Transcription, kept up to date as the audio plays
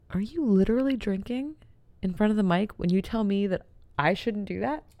Are you literally drinking in front of the mic when you tell me that I shouldn't do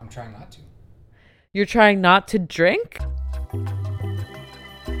that? I'm trying not to. You're trying not to drink?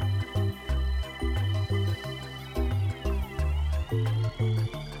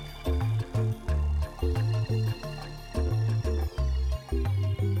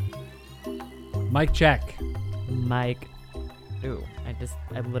 Mic check. Mike. Ooh,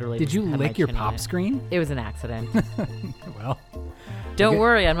 I literally Did you just had my lick your chin on pop it. screen? It was an accident. Well, Don't Okay.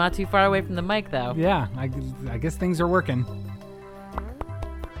 worry, I'm not too far away from the mic though. yeah, I guess things are working.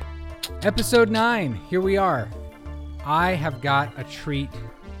 Episode 9, here we are. I have got a treat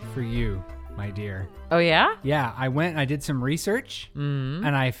for you, my dear. Oh yeah? Yeah, I went and I did some research,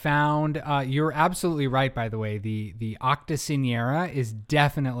 and I found, you're absolutely right, by the way, the Octocinera is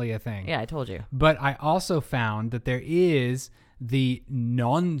definitely a thing. Yeah, I told you. But I also found that there is the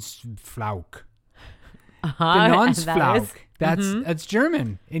Nonsflauch. The Nonsflauch. That's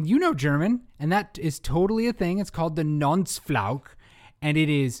German, and you know German, and that is totally a thing. It's called the Nonsflauch, and it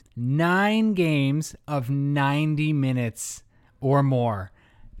is 9 games of 90 minutes or more.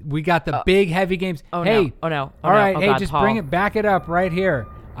 We got the big, heavy games. Oh, hey, no. Oh, no. Oh, all no. right, Oh, hey, God, just Paul. bring it, back it up right here.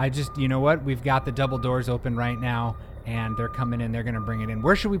 You know what? We've got the double doors open right now, and they're coming in. They're going to bring it in.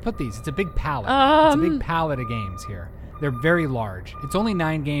 Where should we put these? It's a big pallet. It's a big pallet of games here. They're very large. It's only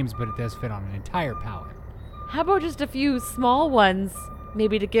 9 games, but it does fit on an entire pallet. How about just a few small ones,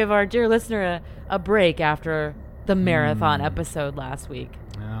 maybe to give our dear listener a break after the marathon episode last week?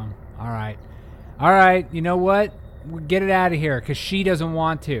 Oh, all right. All right, you know what? We'll get it out of here, because she doesn't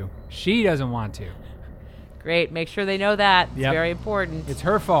want to. She doesn't want to. Great. Make sure they know that. It's Yep. very important. It's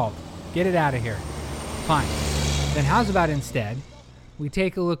her fault. Get it out of here. Fine. Then how's about instead, we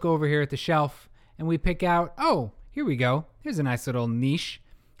take a look over here at the shelf, and we pick out, oh, here we go. Here's a nice little niche.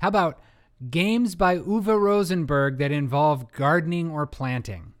 How about games by Uwe Rosenberg that involve gardening or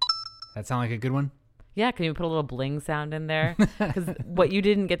planting? That sound like a good one? Yeah, can you put a little bling sound in there? Because what you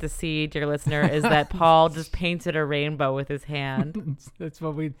didn't get to see, dear listener, is that Paul just painted a rainbow with his hand. That's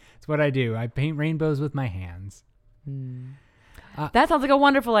what I do. I paint rainbows with my hands. That sounds like a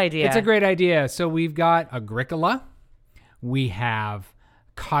wonderful idea. It's a great idea. So we've got Agricola, we have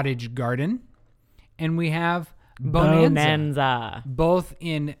Cottage Garden, and we have Bonanza. Both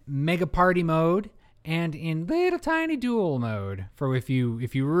in mega party mode and in little tiny duel mode. For if you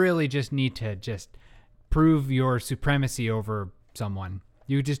really just need to just prove your supremacy over someone,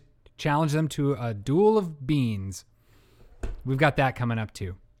 you just challenge them to a duel of beans. We've got that coming up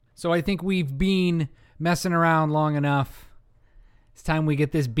too. So I think we've been messing around long enough. It's time we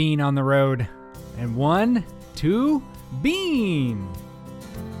get this bean on the road. And 1, 2, bean!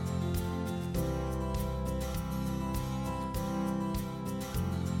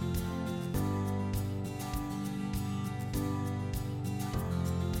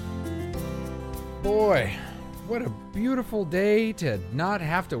 Boy, what a beautiful day to not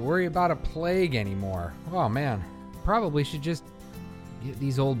have to worry about a plague anymore. Oh man, probably should just get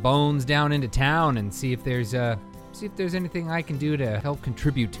these old bones down into town and see if there's anything I can do to help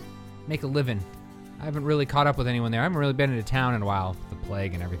contribute, make a living. I haven't really caught up with anyone there. I haven't really been into town in a while, with the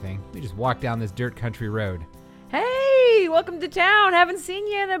plague and everything. We just walk down this dirt country road. Hey, welcome to town. Haven't seen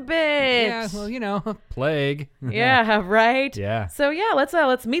you in a bit. Yeah, well, you know, plague. Yeah, right? Yeah. So yeah,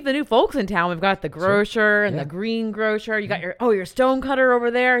 let's meet the new folks in town. We've got the grocer and Yeah. the green grocer. You got your stone cutter over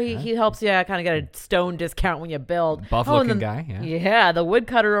there. He helps you kind of get a stone discount when you build. Buff-looking and guy, yeah. Yeah, the wood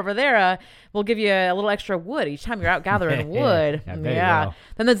cutter over there will give you a little extra wood each time you're out gathering wood. I bet he will.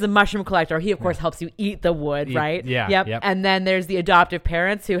 Then there's the mushroom collector. He of course helps you eat the wood, right? yeah, Yep. yep. And then there's the adoptive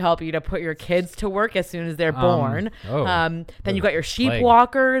parents who help you to put your kids to work as soon as they're born. Then you got your sheep Plague.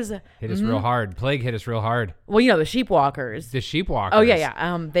 walkers. Hit us real hard. Plague hit us real hard. Well, you know the sheep walkers. The sheep walkers. Oh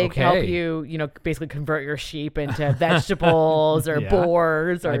yeah. They Okay. help you, basically convert your sheep into vegetables or Yeah.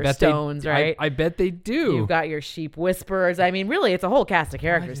 boars or stones, right? I bet they do. You've got your sheep whisperers. I mean, really, it's a whole cast of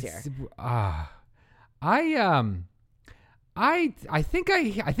characters here. I think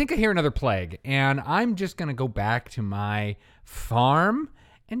I hear another plague, and I'm just gonna go back to my farm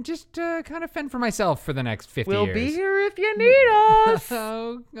and just kind of fend for myself for the next 50 We'll years. be here if you need us.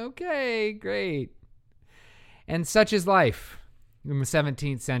 Oh, okay, great. And such is life in the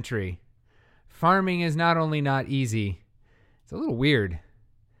 17th century. Farming is not only not easy, it's a little weird.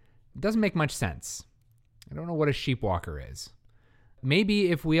 It doesn't make much sense. I don't know what a sheep walker is. Maybe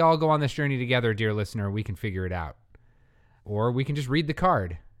if we all go on this journey together, dear listener, we can figure it out. Or we can just read the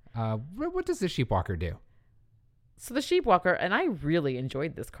card. What does the sheep walker do? So the sheep walker, and I really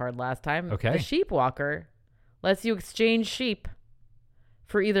enjoyed this card last time. Okay. The sheep walker lets you exchange sheep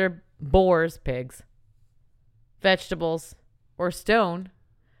for either boars, pigs, vegetables, or stone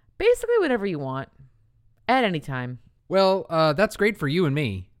Basically whatever you want at any time. Well, that's great for you and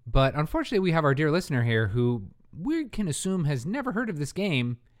me, but unfortunately we have our dear listener here who we can assume has never heard of this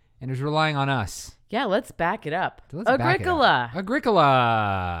game and is relying on us. Yeah, let's back it up. Agricola.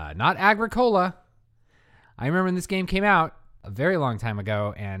 Agricola, not Agricola. I remember when this game came out a very long time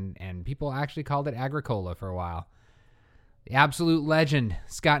ago, and people actually called it Agricola for a while. The absolute legend,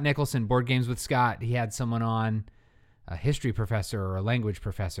 Scott Nicholson, Board Games with Scott. He had someone on, a history professor or a language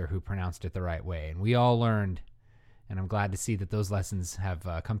professor, who pronounced it the right way, and we all learned. And I'm glad to see that those lessons have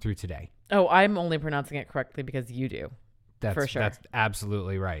come through today. Oh, I'm only pronouncing it correctly because you do. For sure. That's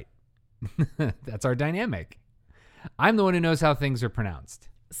absolutely right. That's our dynamic. I'm the one who knows how things are pronounced.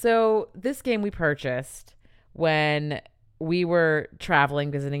 So this game we purchased when we were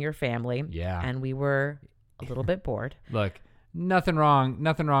traveling, visiting your family. Yeah. And we were a little bit bored. Look, nothing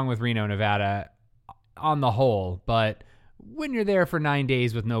wrong with Reno, Nevada on the whole. But when you're there for 9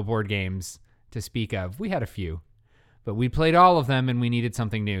 days with no board games to speak of, we had a few. But we played all of them and we needed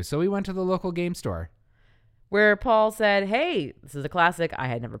something new. So we went to the local game store. Where Paul said, hey, this is a classic. I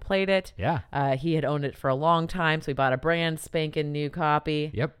had never played it. Yeah. He had owned it for a long time, so we bought a brand spanking new copy.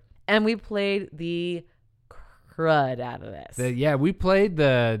 Yep. And we played the crud out of this. We played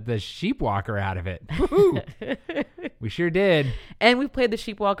the Sheepwalker out of it. We sure did. And we played the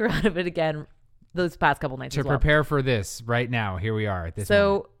Sheepwalker out of it again those past couple nights to as well. prepare for this right now. Here we are at this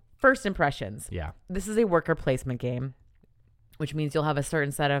moment. First impressions. Yeah. This is a worker placement game, which means you'll have a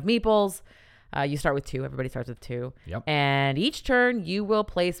certain set of meeples. You start with 2. Everybody starts with 2. Yep. And each turn, you will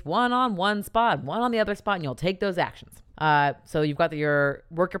place one on one spot, one on the other spot, and you'll take those actions. So you've got your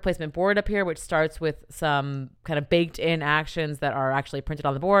worker placement board up here, which starts with some kind of baked in actions that are actually printed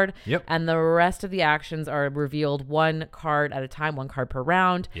on the board. Yep. And the rest of the actions are revealed 1 card at a time, 1 card per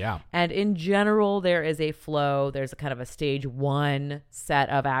round. Yeah. And in general, there is a flow. There's a kind of a stage 1 set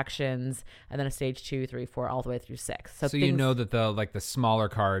of actions, and then a stage 2, 3, 4, all the way through 6. So you know that the smaller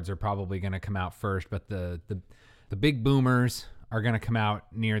cards are probably going to come out first, but the big boomers are going to come out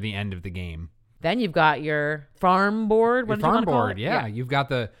near the end of the game. Then you've got your farm board. What farm board, yeah. You've got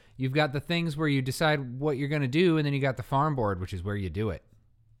the things where you decide what you're going to do, and then you got the farm board, which is where you do it.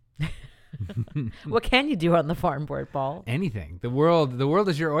 What can you do on the farm board, Paul? Anything. The world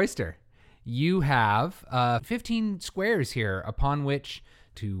is your oyster. You have 15 squares here upon which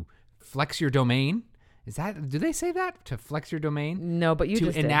to flex your domain. Do they say that? To flex your domain? No, but you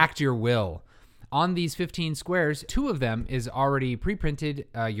just to enact your will. On these 15 squares, 2 of them is already pre-printed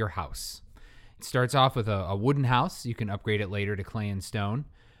your house. It starts off with a wooden house. You can upgrade it later to clay and stone.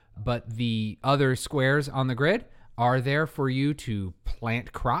 But the other squares on the grid are there for you to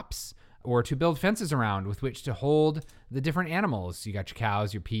plant crops or to build fences around with which to hold the different animals. You got your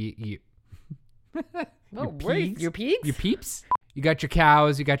cows, your pigs. Your peeps? You got your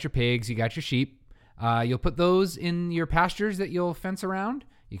cows, you got your pigs, you got your sheep. You'll put those in your pastures that you'll fence around.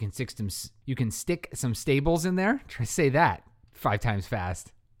 You can stick some stables in there. Try to say that 5 times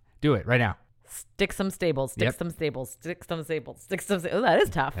fast. Do it right now. Stick some stables. Stick some stables. Stick some stables. Stick some. Oh, that is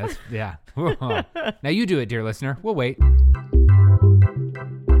tough. Yeah. Now you do it, dear listener. We'll wait.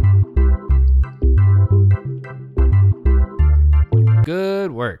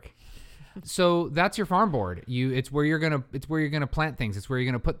 Good work. So that's your farm board. It's where you're gonna plant things. It's where you're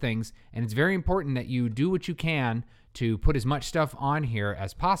gonna put things, and it's very important that you do what you can to put as much stuff on here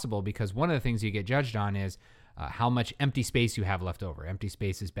as possible, because one of the things you get judged on is how much empty space you have left over. Empty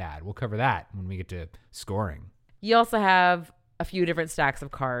space is bad. We'll cover that when we get to scoring. You also have a few different stacks of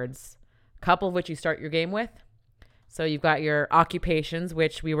cards, a couple of which you start your game with. So you've got your occupations,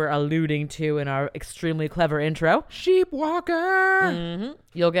 which we were alluding to in our extremely clever intro. Sheepwalker! Mm-hmm.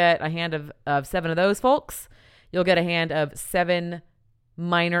 You'll get a hand of 7 of those folks. You'll get a hand of 7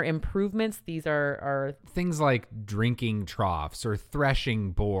 minor improvements. These are things like drinking troughs or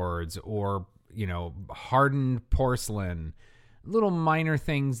threshing boards or hardened porcelain, little minor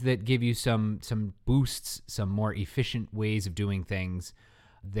things that give you some boosts, some more efficient ways of doing things.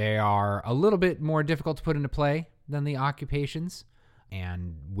 They are a little bit more difficult to put into play than the occupations,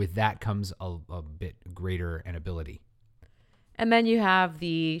 and with that comes a bit greater an ability. And then you have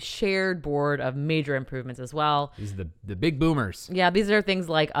the shared board of major improvements as well. These are the big boomers. Yeah, these are things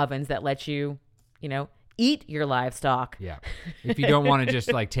like ovens that let you, eat your livestock. Yeah. If you don't want to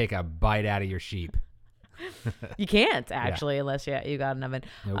just take a bite out of your sheep. You can't actually, unless you got an oven.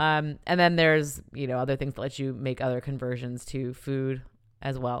 Nope. And then there's, other things that let you make other conversions to food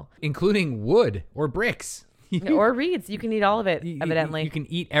as well. Including wood or bricks. Or reeds. You can eat all of it, evidently. You can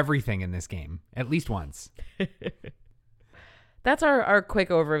eat everything in this game, at least once. That's our quick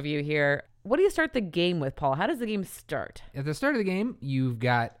overview here. What do you start the game with, Paul? How does the game start? At the start of the game, you've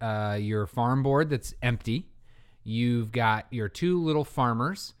got your farm board that's empty. You've got your 2 little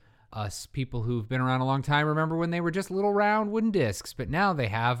farmers. Us people who've been around a long time remember when they were just little round wooden discs, but now they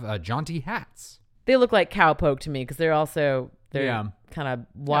have jaunty hats. They look like cowpoke to me because they're kind of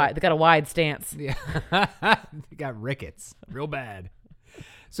wide. Yeah. They got a wide stance. Yeah, they got rickets, real bad.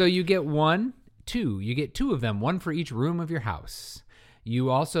 So you get 2. You get 2 of them, 1 for each room of your house. You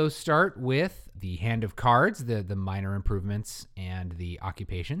also start with the hand of cards, the minor improvements and the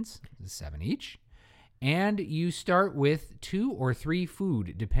occupations, 7 each. And you start with 2 or 3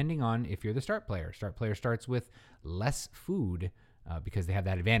 food, depending on if you're the start player. Start player starts with less food because they have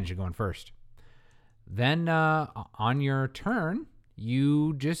that advantage of going first. Then on your turn,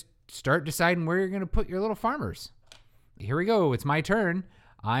 you just start deciding where you're going to put your little farmers. Here we go. It's my turn.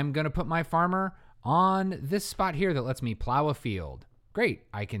 I'm going to put my farmer on this spot here that lets me plow a field. Great.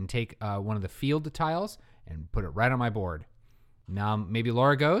 I can take one of the field tiles and put it right on my board. Now maybe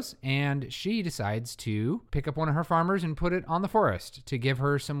Laura goes and she decides to pick up one of her farmers and put it on the forest to give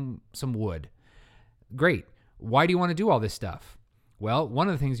her some wood. Great. Why do you want to do all this stuff? Well, one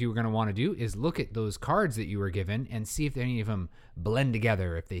of the things you were going to want to do is look at those cards that you were given and see if any of them blend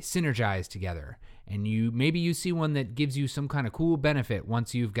together, if they synergize together. And maybe you see one that gives you some kind of cool benefit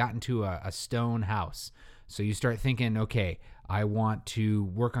once you've gotten to a stone house. So you start thinking, okay, I want to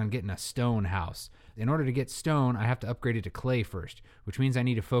work on getting a stone house. In order to get stone, I have to upgrade it to clay first, which means I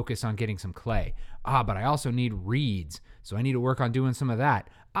need to focus on getting some clay. But I also need reeds, so I need to work on doing some of that.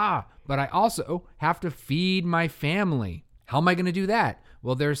 But I also have to feed my family. How am I going to do that?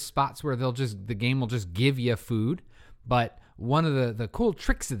 Well, there's spots where the game will just give you food. But one of the cool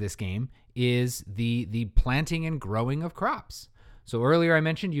tricks of this game is the planting and growing of crops. So earlier I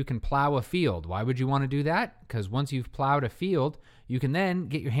mentioned you can plow a field. Why would you want to do that? Because once you've plowed a field, you can then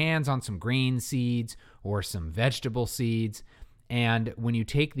get your hands on some grain seeds or some vegetable seeds. And when you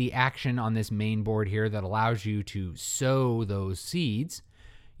take the action on this main board here that allows you to sow those seeds,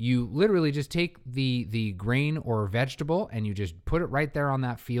 you literally just take the grain or vegetable and you just put it right there on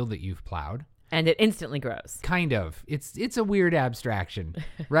that field that you've plowed. And it instantly grows. Kind of. It's a weird abstraction,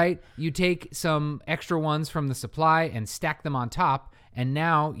 right? You take some extra ones from the supply and stack them on top, and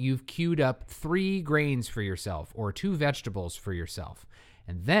now you've queued up 3 grains for yourself or 2 vegetables for yourself.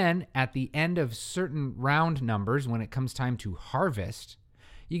 And then at the end of certain round numbers, when it comes time to harvest,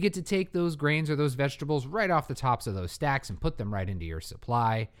 you get to take those grains or those vegetables right off the tops of those stacks and put them right into your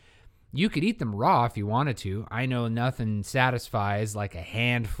supply. You could eat them raw if you wanted to. I know nothing satisfies like a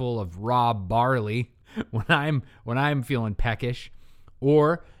handful of raw barley when I'm feeling peckish.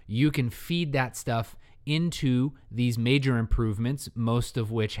 Or you can feed that stuff into these major improvements, most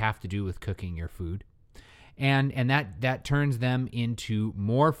of which have to do with cooking your food. And that turns them into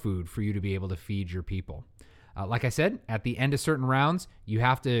more food for you to be able to feed your people. Like I said, at the end of certain rounds, you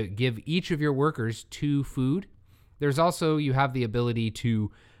have to give each of your workers 2 food. There's also, you have the ability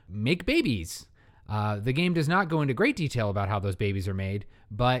to make babies. The game does not go into great detail about how those babies are made,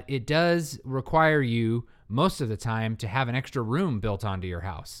 but it does require you most of the time to have an extra room built onto your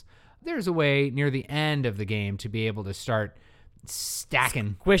house. There's a way near the end of the game to be able to start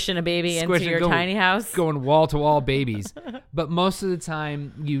squishing a baby into your tiny house, going wall to wall babies. But most of the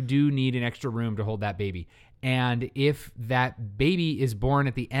time you do need an extra room to hold that baby. And if that baby is born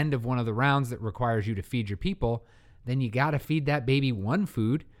at the end of one of the rounds that requires you to feed your people, then you got to feed that baby 1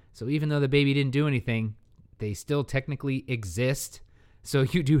 food. So even though the baby didn't do anything, they still technically exist. So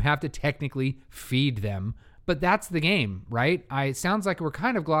you do have to technically feed them. But that's the game, right? It sounds like we're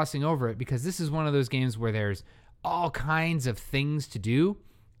kind of glossing over it because this is one of those games where there's all kinds of things to do,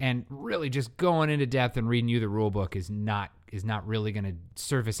 and really just going into depth and reading you the rule book is not really going to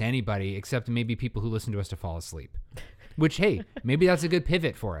service anybody except maybe people who listen to us to fall asleep. Which, hey, maybe that's a good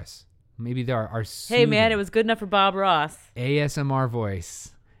pivot for us. Maybe there are hey man, it was good enough for Bob Ross. ASMR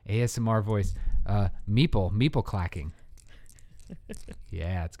voice. Meeple clacking.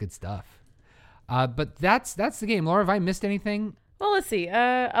 Yeah, it's good stuff. But that's the game. Laura, have I missed anything? Well, let's see.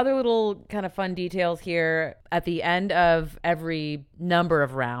 Other little kind of fun details here. At the end of every number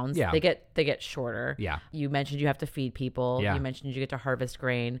of rounds, they get shorter. Yeah. You mentioned you have to feed people. Yeah. You mentioned you get to harvest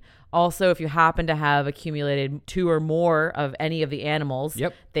grain. Also, if you happen to have accumulated 2 or more of any of the animals,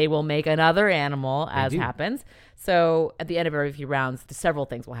 they will make another animal as happens. So at the end of every few rounds, several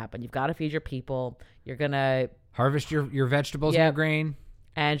things will happen. You've got to feed your people. You're going to harvest your vegetables and your grain.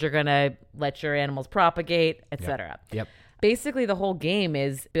 And you're going to let your animals propagate, etc. Yep. Basically, the whole game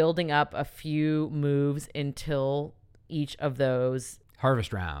is building up a few moves until each of those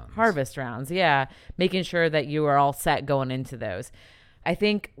Harvest rounds. Harvest rounds, yeah. Making sure that you are all set going into those. I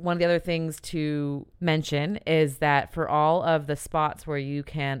think one of the other things to mention is that for all of the spots where you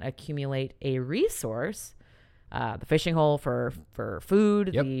can accumulate a resource, the fishing hole for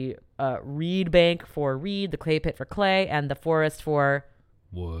food, Yep. the reed bank for reed, the clay pit for clay, and the forest for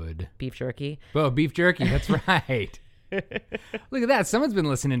wood. Beef jerky. Oh, beef jerky. That's right. Look at that. Someone's been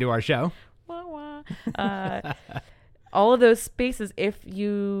listening to our show. Wah, wah. All of those spaces, if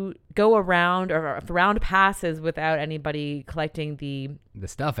you go around or if the round passes without anybody collecting the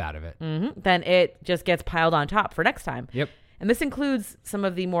stuff out of it, then it just gets piled on top for next time. Yep. And this includes some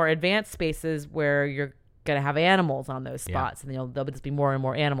of the more advanced spaces where you're going to have animals on those spots, and there'll just be more and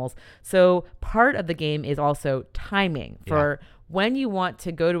more animals. So part of the game is also timing for when you want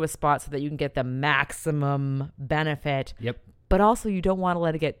to go to a spot so that you can get the maximum benefit. Yep. But also you don't want to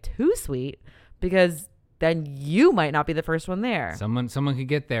let it get too sweet, because then you might not be the first one there. Someone could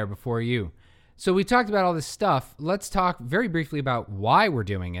get there before you. So we talked about all this stuff. Let's talk very briefly about why we're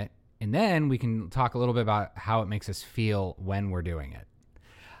doing it, and then we can talk a little bit about how it makes us feel when we're doing it.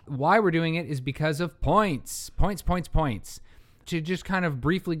 Why we're doing it is because of points. Points. To just kind of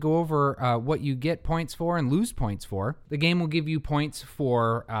briefly go over what you get points for and lose points for. The game will give you points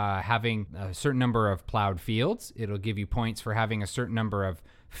for having a certain number of plowed fields. It'll give you points for having a certain number of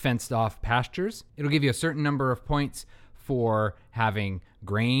fenced off pastures. It'll give you a certain number of points for having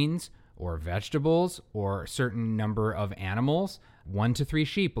grains or vegetables or a certain number of animals. 1 to 3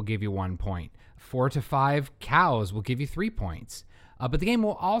 sheep will give you 1 point. 4 to 5 cows will give you 3 points. But the game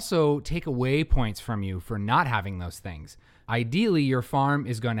will also take away points from you for not having those things. Ideally, your farm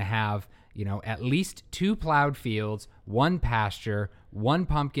is going to have, at least 2 plowed fields, 1 pasture, 1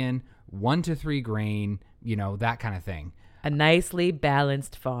 pumpkin, 1 to 3 grain, that kind of thing. A nicely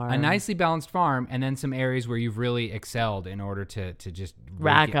balanced farm. And then some areas where you've really excelled in order to just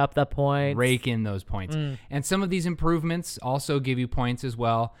rack up the points. Rake in those points. And some of these improvements also give you points as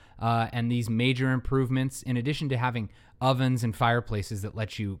well. And these major improvements, in addition to having ovens and fireplaces that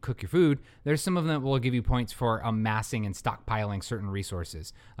let you cook your food, there's some of them that will give you points for amassing and stockpiling certain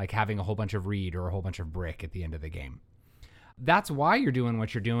resources, like having a whole bunch of reed or a whole bunch of brick at the end of the game. That's why you're doing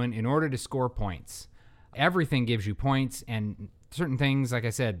what you're doing, in order to score points. Everything gives you points, and certain things, like I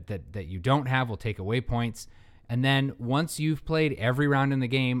said, that you don't have will take away points. And then once you've played every round in the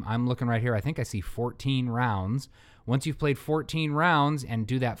game, I'm looking right here, I think I see 14 rounds. Once you've played 14 rounds and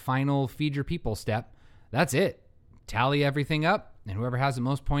do that final feed your people step, that's it. Tally everything up, and whoever has the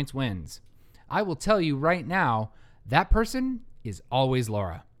most points wins. I will tell you right now, that person is always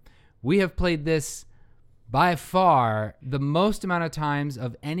Laura. We have played this by far the most amount of times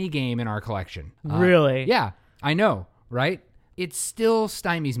of any game in our collection. Really? Yeah, I know, right? It still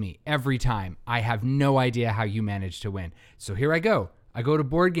stymies me every time. I have no idea how you manage to win. So here I go. I go to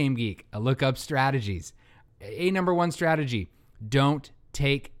Board Game Geek. I look up strategies. Number 1 strategy, don't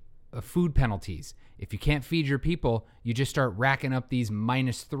take food penalties. If you can't feed your people, you just start racking up these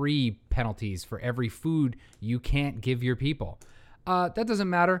 -3 penalties for every food you can't give your people. That doesn't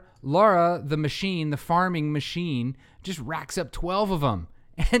matter. Laura, the machine, the farming machine, just racks up 12 of them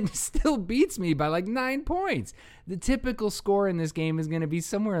and still beats me by like 9 points. The typical score in this game is going to be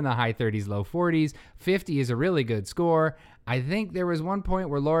somewhere in the high 30s, low 40s. 50 is a really good score. I think there was one point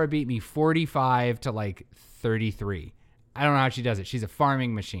where Laura beat me 45 to like 33. I don't know how she does it. She's a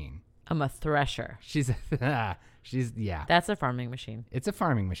farming machine. I'm a thresher. Yeah. That's a farming machine. It's a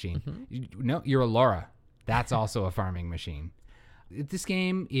farming machine. No, you're a Laura. That's also a farming machine. This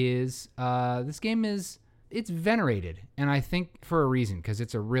game is it's venerated, and I think for a reason, because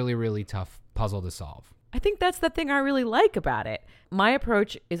it's a really, really tough puzzle to solve. I think that's the thing I really like about it. My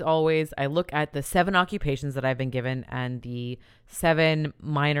approach is always, I look at the 7 occupations that I've been given and the 7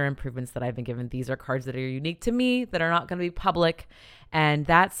 minor improvements that I've been given. These are cards that are unique to me, that are not going to be public, and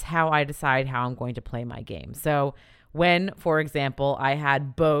that's how I decide how I'm going to play my game. So when, for example, I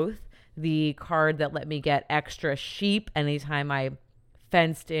had both the card that let me get extra sheep anytime I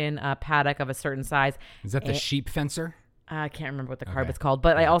fenced in a paddock of a certain size. Is that the sheep fencer? I can't remember what the card was called,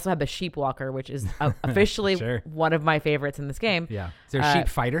 but I also have the sheep walker, which is officially one of my favorites in this game. Yeah. Is there a sheep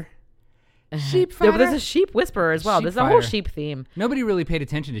fighter? Sheep fighter? No, but there's a sheep whisperer as well. There's a whole sheep theme. Nobody really paid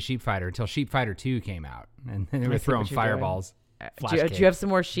attention to Sheep Fighter until Sheep Fighter 2 came out, and they were throwing fireballs. Do you have some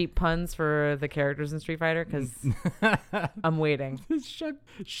more sheep puns for the characters in Street Fighter? Because I'm waiting.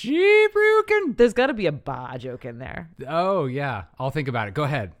 Sheep Ryuken. There's got to be a ba joke in there. Oh, yeah. I'll think about it. Go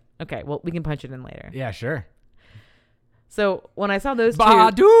ahead. Okay, well, we can punch it in later. Yeah, sure. So when I saw those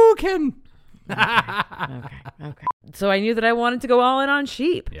Badooken. Okay. So I knew that I wanted to go all in on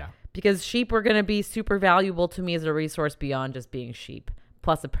sheep. Yeah. because sheep were going to be super valuable to me as a resource beyond just being sheep.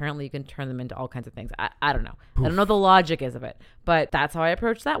 Plus, apparently, you can turn them into all kinds of things. I don't know. Oof. I don't know what the logic is of it, but that's how I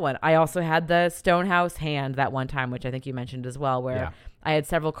approached that one. I also had the Stonehouse hand that one time, which I think you mentioned as well, where I had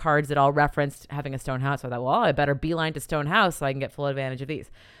several cards that all referenced having a Stonehouse. So I thought, well, I better beeline to Stonehouse so I can get full advantage of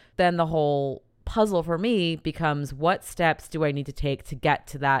these. Then the whole puzzle for me becomes, what steps do I need to take to get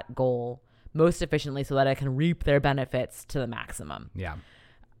to that goal most efficiently so that I can reap their benefits to the maximum? Yeah.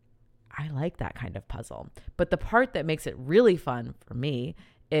 I like that kind of puzzle. But the part that makes it really fun for me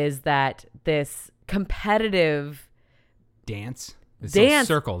is that this competitive dance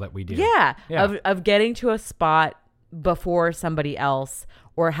circle that we do. Yeah. Of getting to a spot before somebody else,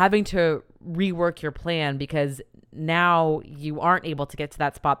 or having to rework your plan because now you aren't able to get to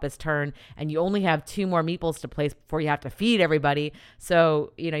that spot this turn and you only have 2 more meeples to place before you have to feed everybody.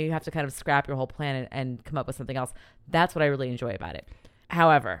 So, you have to kind of scrap your whole plan and come up with something else. That's what I really enjoy about it.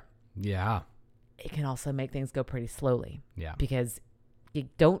 However, it can also make things go pretty slowly. Yeah. Because you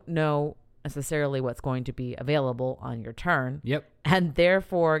don't know necessarily what's going to be available on your turn. Yep. And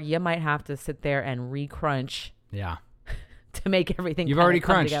therefore, you might have to sit there and re-crunch. Yeah. To make everything you've already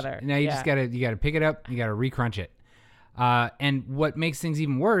crunched together. Now you just gotta pick it up. You gotta re-crunch it. And what makes things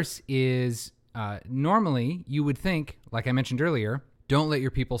even worse is normally you would think, like I mentioned earlier, don't let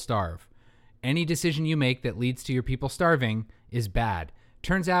your people starve. Any decision you make that leads to your people starving is bad.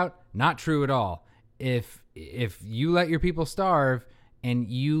 Turns out, not true at all. If you let your people starve and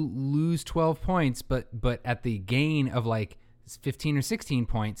you lose 12 points, but at the gain of like 15 or 16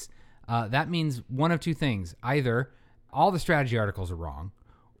 points, that means one of 2 things. Either all the strategy articles are wrong,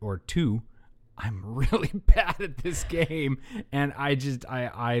 or 2, I'm really bad at this game, and I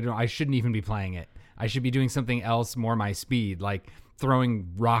shouldn't even be playing it. I should be doing something else more my speed, like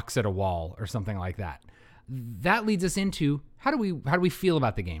throwing rocks at a wall or something like that. That leads us into how do we feel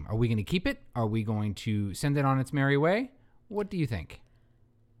about the game? Are we going to keep it? Are we going to send it on its merry way? What do you think?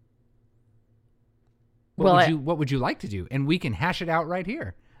 What would you like to do? And we can hash it out right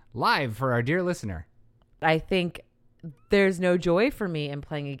here, live for our dear listener. I think there's no joy for me in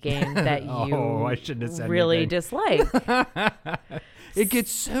playing a game that you I shouldn't have said really dislike. It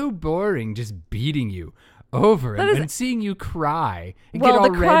gets so boring just beating you over and seeing you cry.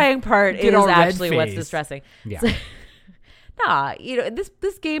 The crying part is actually what's distressing. Yeah. So,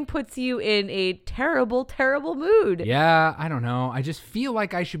 this game puts you in a terrible, terrible mood. Yeah, I don't know. I just feel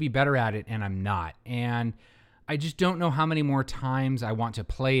like I should be better at it, and I'm not. And I just don't know how many more times I want to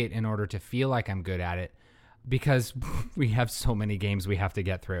play it in order to feel like I'm good at it, because we have so many games we have to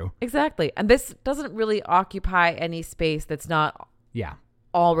get through. Exactly. And this doesn't really occupy any space that's not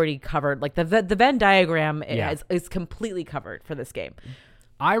already covered. Like the Venn diagram is completely covered for this game.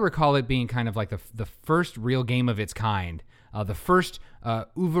 I recall it being kind of like the first real game of its kind. The first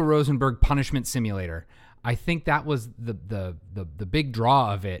Uwe Rosenberg punishment simulator. I think that was the big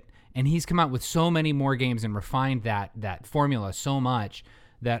draw of it. And he's come out with so many more games and refined that formula so much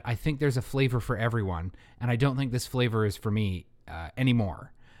that I think there's a flavor for everyone. And I don't think this flavor is for me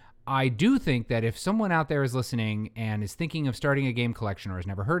anymore. I do think that if someone out there is listening and is thinking of starting a game collection or has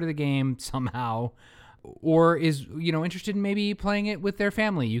never heard of the game somehow, or is interested in maybe playing it with their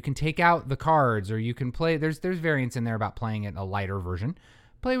family, you can take out the cards, or you can play. There's variants in there about playing it in a lighter version.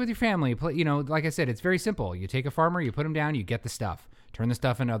 Play with your family. Play, like I said, it's very simple. You take a farmer, you put him down, you get the stuff, turn the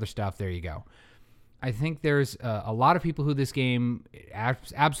stuff into other stuff. There you go. I think there's a lot of people who this game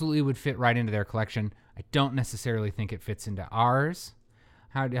absolutely would fit right into their collection. I don't necessarily think it fits into ours.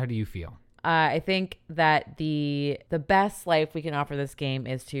 How do you feel? I think that the best life we can offer this game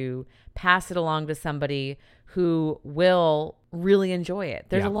is to pass it along to somebody who will really enjoy it.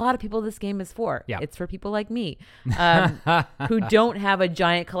 There's a lot of people this game is for. Yeah. It's for people like me who don't have a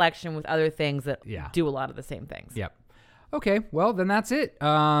giant collection with other things that do a lot of the same things. Yep. Okay, well, then that's it.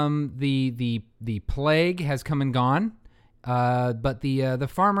 The plague has come and gone, but the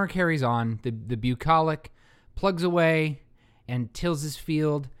farmer carries on. The bucolic plugs away and tills his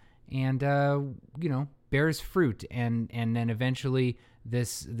field and, bears fruit. And then eventually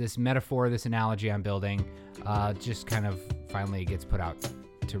this metaphor, this analogy I'm building, just kind of finally gets put out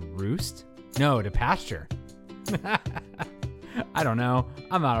to roost. No, to pasture. I don't know.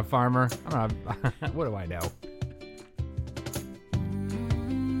 I'm not a farmer. What do I know?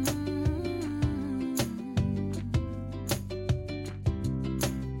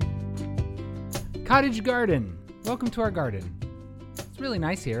 Cottage garden. Welcome to our garden. It's really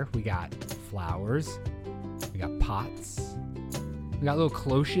nice here. We got flowers. We got pots. We got little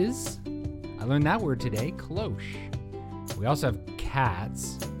cloches. I learned that word today, cloche. We also have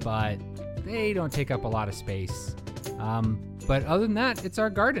cats, but they don't take up a lot of space. But But other than that, it's our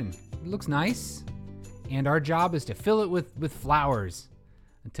garden. It looks nice. And our job is to fill it with flowers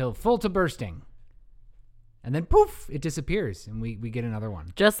until full to bursting. And then poof, it disappears and we get another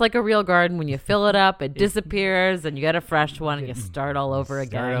one. Just like a real garden, when you fill it up, it disappears and you get a fresh one and you start all over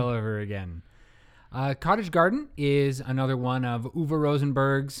again. Cottage Garden is another one of Uwe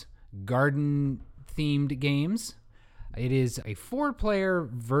Rosenberg's garden-themed games. It is a 4-player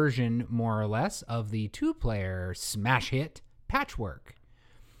version, more or less, of the 2-player smash hit Patchwork.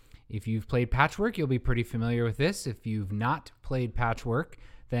 If you've played Patchwork, you'll be pretty familiar with this. If you've not played Patchwork,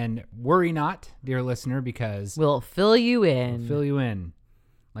 then worry not, dear listener, because we'll fill you in. We'll fill you in.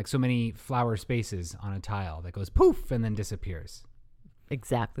 Like so many flower spaces on a tile that goes poof and then disappears.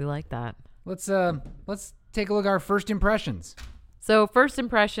 Exactly like that. Let's take a look at our first impressions. So first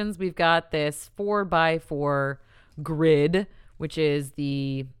impressions, we've got this 4x4 grid, which is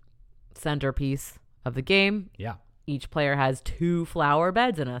the centerpiece of the game. Yeah. Each player has 2 flower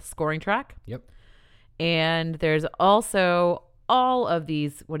beds and a scoring track. Yep. And there's also all of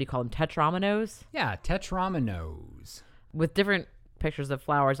these, what do you call them, tetrominoes? Yeah, tetrominoes. With different pictures of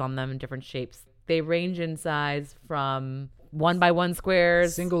flowers on them in different shapes. They range in size from 1x1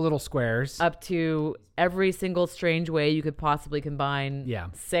 squares. Single little squares. Up to every single strange way you could possibly combine. Yeah.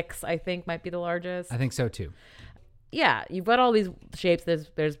 6, I think, might be the largest. I think so, too. Yeah, you've got all these shapes.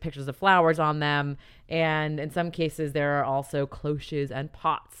 There's pictures of flowers on them. And in some cases, there are also cloches and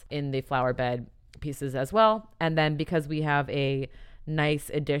pots in the flower bed pieces as well. And then because we have a nice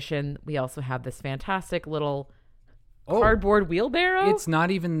addition, we also have this fantastic little cardboard wheelbarrow. It's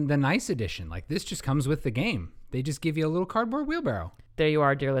not even the nice edition. Like, this just comes with the game. They just give you a little cardboard wheelbarrow. There you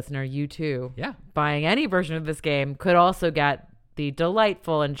are, dear listener. You too. Yeah. Buying any version of this game could also get the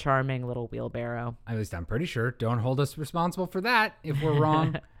delightful and charming little wheelbarrow. At least I'm pretty sure. Don't hold us responsible for that. If we're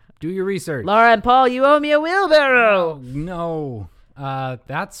wrong, do your research. Laura and Paul, you owe me a wheelbarrow. No.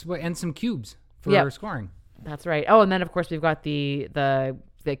 That's what, and some cubes for scoring. That's right. Oh, and then of course we've got the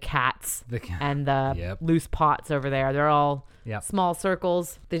cats and the loose pots over there. They're all small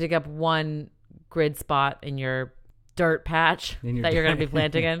circles. They take up one grid spot in your dirt patch that you're going to be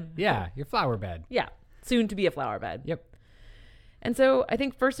planting in. Yeah, your flower bed. Yeah, soon to be a flower bed. Yep. And so I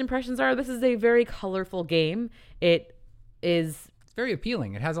think first impressions are this is a very colorful game. It's very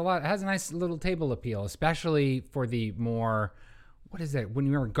appealing. It has a nice little table appeal, especially for the more, what is that? When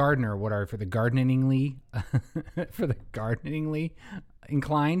you're a gardener, for the gardeningly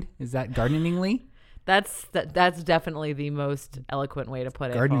inclined? Is that gardeningly? That's definitely the most eloquent way to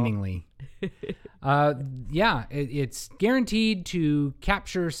put it. Gardeningly. It's guaranteed to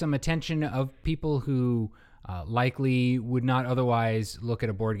capture some attention of people who likely would not otherwise look at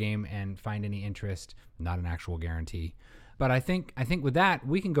a board game and find any interest. Not an actual guarantee. But I think with that,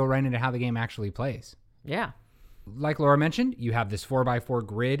 we can go right into how the game actually plays. Yeah. Like Laura mentioned, you have this 4x4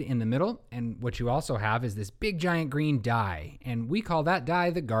 grid in the middle, and what you also have is this big giant green die, and we call that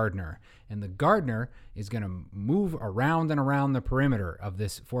die the gardener. And the gardener is going to move around and around the perimeter of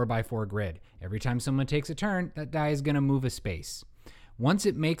this 4x4 grid. Every time someone takes a turn, that die is going to move a space. Once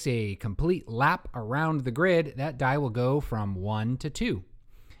it makes a complete lap around the grid, that die will go from 1 to 2.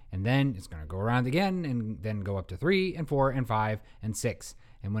 And then it's going to go around again and then go up to 3 and 4 and 5 and 6.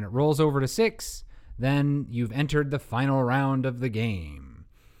 And when it rolls over to 6, then you've entered the final round of the game.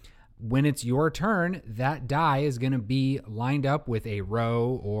 When it's your turn, that die is going to be lined up with a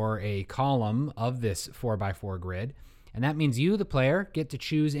row or a column of this 4x4 grid. And that means you, the player, get to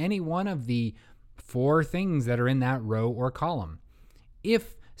choose any one of the 4 things that are in that row or column.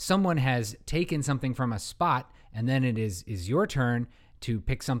 If someone has taken something from a spot and then it is your turn to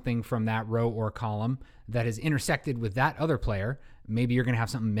pick something from that row or column that has intersected with that other player, maybe you're going to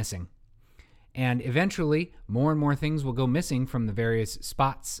have something missing. And eventually, more and more things will go missing from the various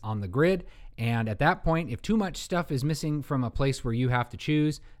spots on the grid. And at that point, if too much stuff is missing from a place where you have to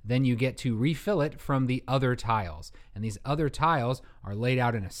choose, then you get to refill it from the other tiles. And these other tiles are laid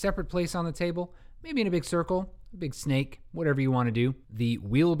out in a separate place on the table, maybe in a big circle, a big snake, whatever you want to do. The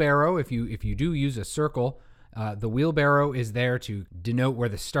wheelbarrow, if you do use a circle, the wheelbarrow is there to denote where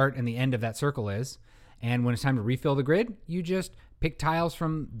the start and the end of that circle is. And when it's time to refill the grid, you just pick tiles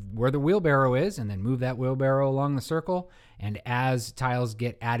from where the wheelbarrow is and then move that wheelbarrow along the circle. And as tiles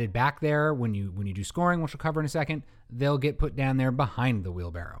get added back there, when you do scoring, which we'll cover in a second, they'll get put down there behind the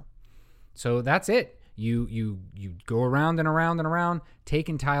wheelbarrow. So that's it. You go around and around and around,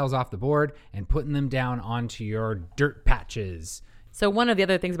 taking tiles off the board and putting them down onto your dirt patches. So one of the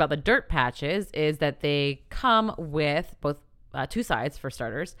other things about the dirt patches is that they come with both two sides for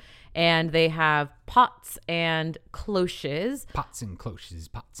starters, and they have pots and cloches. Pots and cloches,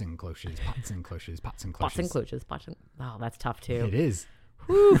 pots and cloches, pots and cloches, pots and cloches. Pots and cloches, oh, that's tough too. It is.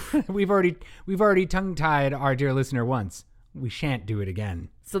 We've already tongue-tied our dear listener once. We shan't do it again.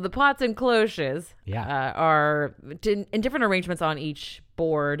 So the pots and cloches are in different arrangements on each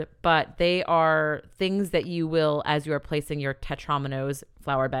board, but they are things that you will, as you are placing your tetrominoes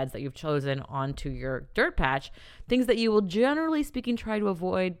flower beds that you've chosen onto your dirt patch, things that you will generally speaking try to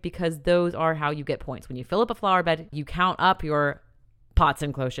avoid, because those are how you get points. When you fill up a flower bed, you count up your pots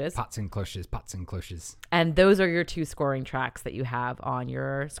and cloches. Pots and cloches, pots and cloches. And those are your 2 scoring tracks that you have on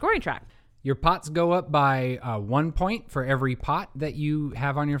your scoring track. Your pots go up by 1 point for every pot that you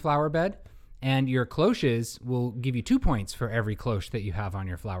have on your flower bed, and your cloches will give you 2 points for every cloche that you have on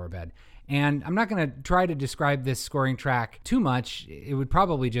your flower bed. And I'm not going to try to describe this scoring track too much. It would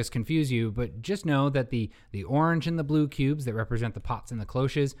probably just confuse you, but just know that the orange and the blue cubes that represent the pots and the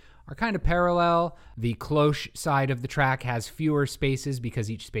cloches are kind of parallel. The cloche side of the track has fewer spaces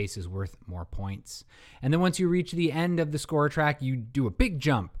because each space is worth more points. And then once you reach the end of the score track, you do a big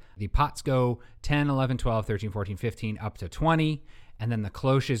jump. The pots go 10, 11, 12, 13, 14, 15, up to 20. And then the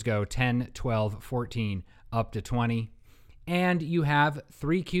cloches go 10, 12, 14, up to 20. And you have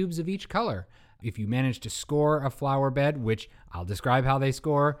 3 cubes of each color. If you manage to score a flower bed, which I'll describe how they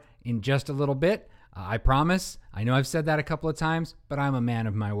score in just a little bit, I promise. I know I've said that a couple of times, but I'm a man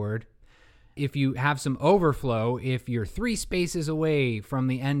of my word. If you have some overflow, if you're 3 spaces away from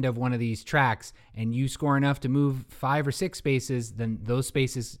the end of one of these tracks and you score enough to move 5 or 6 spaces, then those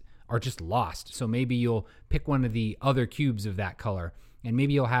spaces are just lost. So maybe you'll pick one of the other cubes of that color, and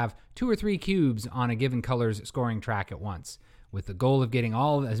maybe you'll have 2 or 3 cubes on a given color's scoring track at once, with the goal of getting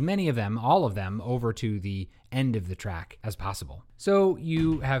all of them over to the end of the track as possible. So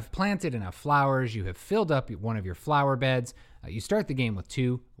you have planted enough flowers, you have filled up one of your flower beds. You start the game with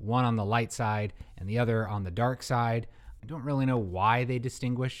 2, one on the light side and the other on the dark side. I don't really know why they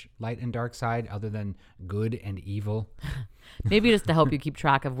distinguish light and dark side other than good and evil. Maybe just to help you keep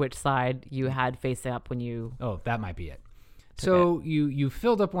track of which side you had face up when you... Oh, that might be it. So you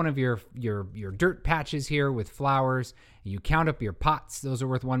filled up one of your dirt patches here with flowers. You count up your pots. Those are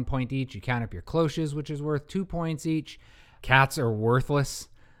worth 1 point each. You count up your cloches, which is worth 2 points each. Cats are worthless.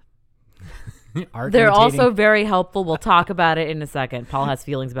 They're also very helpful. We'll talk about it in a second. Paul has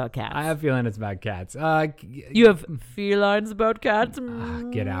feelings about cats. I have feelings about cats. You have felines about cats?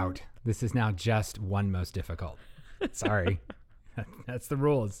 Get out. This is now just one most difficult. Sorry. That's the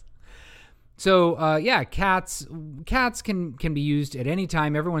rules. So, cats can be used at any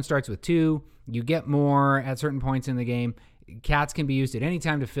time. Everyone starts with 2. You get more at certain points in the game. Cats can be used at any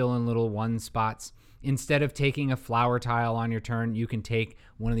time to fill in little 1 spots. Instead of taking a flower tile on your turn, you can take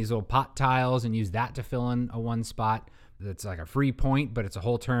one of these little pot tiles and use that to fill in a 1 spot. That's like a free point, but it's a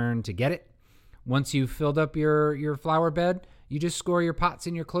whole turn to get it. Once you've filled up your flower bed, you just score your pots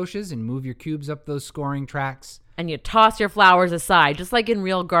and your cloches and move your cubes up those scoring tracks. And you toss your flowers aside, just like in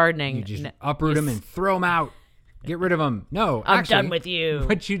real gardening. You just uproot them and throw them out. Get rid of them. No, I'm done with you.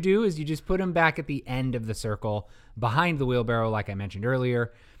 What you do is you just put them back at the end of the circle behind the wheelbarrow, like I mentioned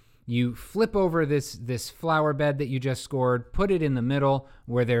earlier. You flip over this flower bed that you just scored, put it in the middle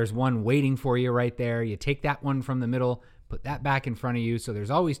where there's one waiting for you right there. You take that one from the middle, put that back in front of you. So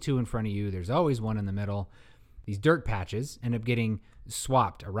there's always 2 in front of you. There's always 1 in the middle. These dirt patches end up getting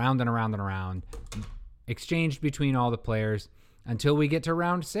swapped around and around and around, exchanged between all the players until we get to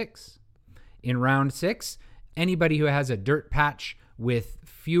round 6. In round 6, anybody who has a dirt patch with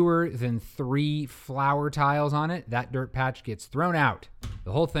fewer than 3 flower tiles on it, that dirt patch gets thrown out.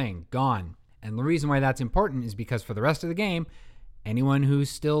 The whole thing, gone. And the reason why that's important is because for the rest of the game, anyone who's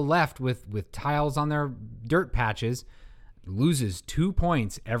still left with tiles on their dirt patches loses 2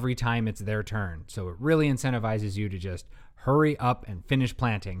 points every time it's their turn. So it really incentivizes you to just hurry up and finish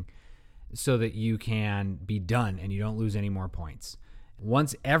planting so that you can be done and you don't lose any more points.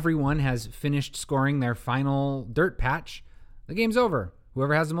 Once everyone has finished scoring their final dirt patch, the game's over.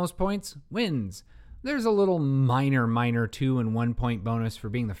 Whoever has the most points wins. There's a little minor 2 and 1 point bonus for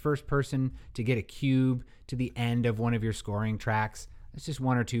being the first person to get a cube to the end of one of your scoring tracks. It's just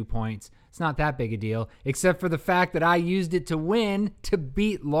 1 or 2 points. It's not that big a deal, except for the fact that I used it to win, to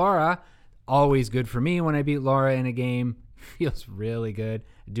beat Laura. Always good for me when I beat Laura in a game. Feels really good.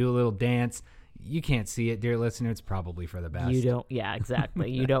 Do a little dance. You can't see it, dear listener. It's probably for the best. You don't. Yeah,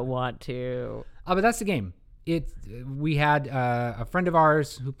 exactly. You don't want to. But that's the game. We had a friend of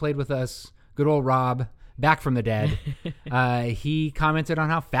ours who played with us, good old Rob, back from the dead. He commented on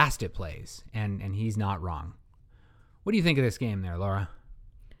how fast it plays, and he's not wrong. What do you think of this game there, Laura?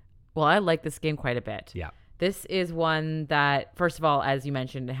 Well, I like this game quite a bit. Yeah. This is one that, first of all, as you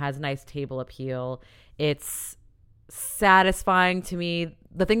mentioned, it has nice table appeal. It's satisfying to me.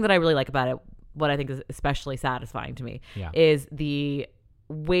 The thing that I really like about it, what I think is especially satisfying to me, is the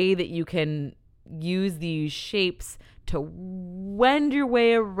way that you can use these shapes to wend your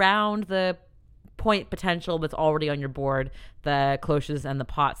way around the point potential that's already on your board, the cloches and the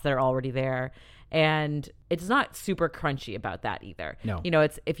pots that are already there. And it's not super crunchy about that either. No.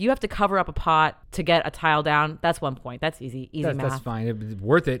 It's if you have to cover up a pot to get a tile down, that's 1 point. That's easy math. That's fine. It's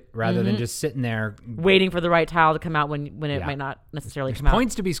worth it rather than just sitting there waiting for the right tile to come out when it might not necessarily come out.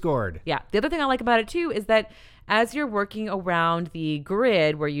 Points to be scored. Yeah. The other thing I like about it too is that as you're working around the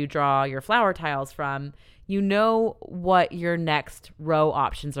grid where you draw your flower tiles from, you know what your next row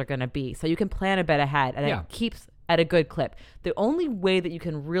options are going to be. So you can plan a bit ahead, and it keeps at a good clip. The only way that you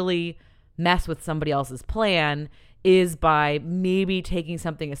can really mess with somebody else's plan is by maybe taking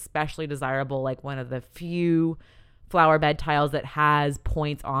something especially desirable, like one of the few flower bed tiles that has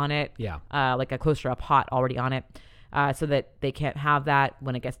points on it, like a closer a pot already on it, so that they can't have that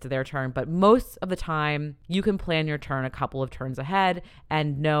when it gets to their turn. But most of the time, you can plan your turn a couple of turns ahead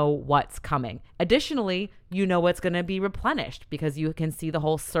and know what's coming. Additionally, you know what's going to be replenished because you can see the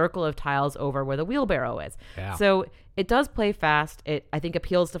whole circle of tiles over where the wheelbarrow is. Yeah. So it does play fast. It, I think,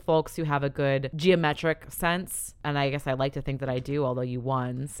 appeals to folks who have a good geometric sense. And I guess I like to think that I do, although you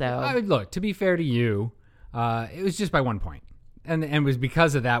won. So look, to be fair to you, it was just by 1 point. And it was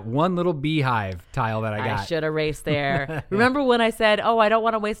because of that one little beehive tile that I got. I should have raced there. Remember when I said, I don't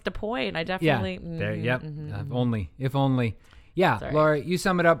want to waste a point? I definitely... If only. Yeah, Sorry. Laura, you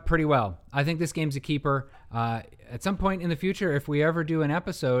sum it up pretty well. I think this game's a keeper. At some point in the future, if we ever do an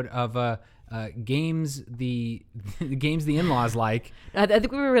episode of games the in-laws like... I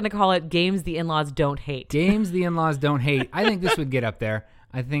think we were going to call it Games the In-Laws Don't Hate. Games the in-laws don't hate. I think this would get up there.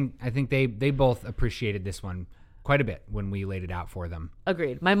 I think they both appreciated this one quite a bit when we laid it out for them.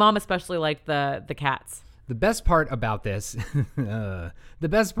 Agreed. My mom especially liked the cats. The best part about this,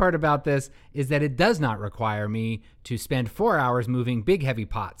 is that it does not require me to spend 4 hours moving big heavy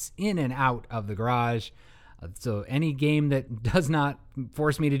pots in and out of the garage. So any game that does not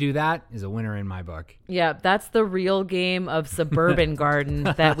force me to do that is a winner in my book. Yeah, that's the real game of suburban garden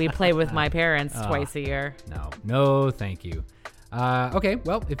that we play with my parents twice a year. No, thank you. Okay,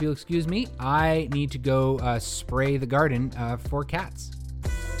 well, if you'll excuse me, I need to go spray the garden for cats.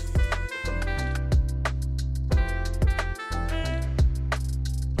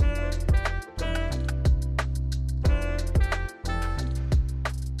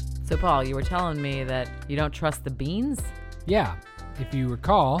 So, Paul, you were telling me that you don't trust the beans? Yeah, if you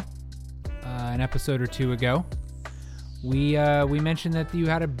recall, an episode or two ago, we mentioned that you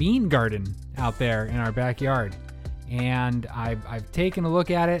had a bean garden out there in our backyard. And I've taken a look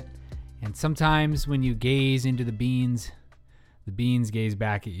at it, and sometimes when you gaze into the beans gaze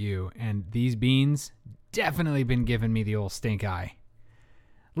back at you. And these beans definitely been giving me the old stink eye.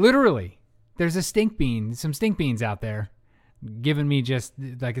 Literally, there's some stink beans out there, giving me just,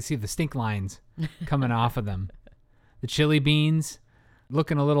 I can see the stink lines coming off of them. The chili beans,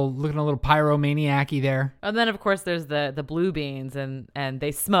 looking a little pyromaniac-y there. And then, of course, there's the blue beans, and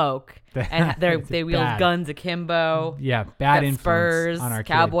they smoke, and they wield guns akimbo. Yeah, bad influence spurs, on our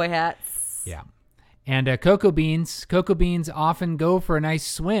cowboy kid. hats. Yeah. And cocoa beans often go for a nice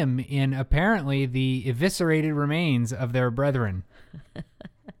swim in apparently the eviscerated remains of their brethren.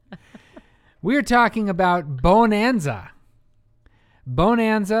 We're talking about Bonanza.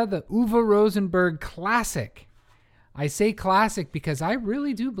 Bonanza, the Uwe Rosenberg classic. I say classic because I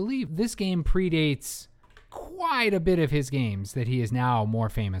really do believe this game predates quite a bit of his games that he is now more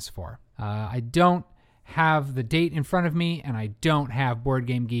famous for. I don't have the date in front of me, and I don't have Board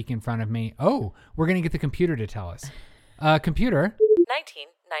Game Geek in front of me. Oh, we're going to get the computer to tell us. Computer.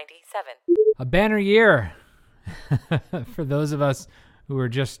 1997. A banner year for those of us who are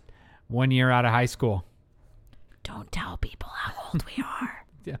just 1 year out of high school. Don't tell people how old we are.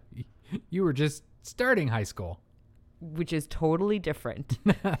 Yeah, you were just starting high school. Which is totally different.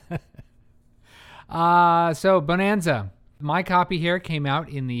 So Bonanza. My copy here came out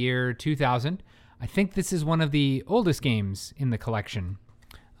in the year 2000. I think this is one of the oldest games in the collection.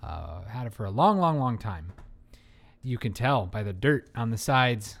 Had it for a long, long, long time. You can tell by the dirt on the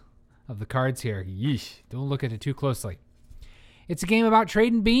sides of the cards here. Yeesh, don't look at it too closely. It's a game about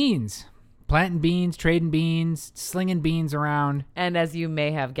trading beans. Planting beans, trading beans, slinging beans around. And as you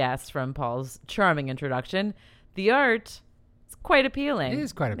may have guessed from Paul's charming introduction, the art is quite appealing. It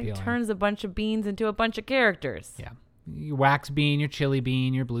is quite appealing. It turns a bunch of beans into a bunch of characters. Yeah. Your wax bean, your chili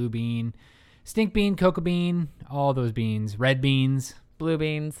bean, your blue bean, stink bean, cocoa bean, all those beans, red beans. Blue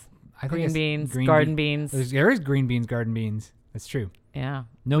beans. Green beans, garden beans. There is green beans, garden beans. That's true. Yeah.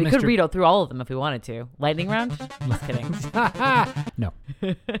 No, we could read through all of them if we wanted to. Lightning round? Just kidding. No.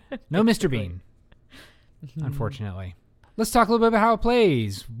 No Mr. Bean. Unfortunately. Let's talk a little bit about how it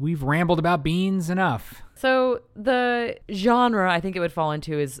plays. We've rambled about beans enough. So the genre I think it would fall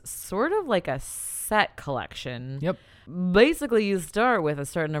into is sort of like a set collection. Yep. Basically, you start with a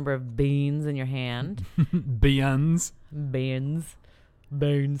certain number of beans in your hand. Beans. Beans.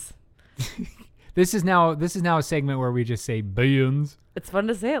 This is now a segment where we just say beans. It's fun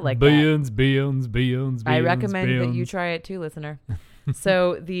to say it like beans, that. Beans. I recommend that you try it too, listener.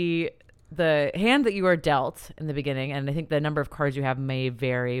 So the hand that you are dealt in the beginning, and I think the number of cards you have may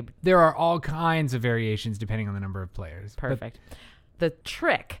vary. There are all kinds of variations depending on the number of players. Perfect. The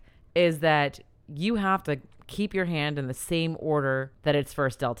trick is that you have to keep your hand in the same order that it's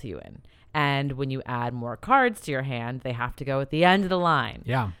first dealt to you in. And when you add more cards to your hand, they have to go at the end of the line.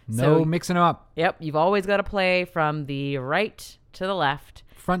 Yeah, no mixing them up. Yep, you've always got to play from the right to the left.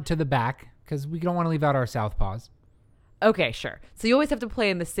 Front to the back, because we don't want to leave out our southpaws. Okay, sure. So you always have to play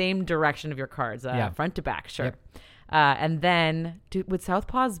in the same direction of your cards, front to back, sure. Yep. And then, would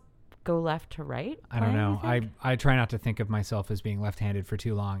southpaws go left to right? I don't know. I try not to think of myself as being left-handed for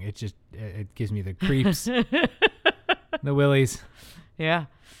too long. It just it gives me the creeps, the willies. Yeah.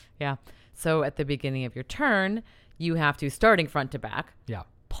 So at the beginning of your turn, you have to, starting front to back,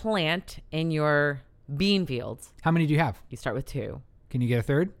 plant in your bean fields. How many do you have? You start with 2. Can you get a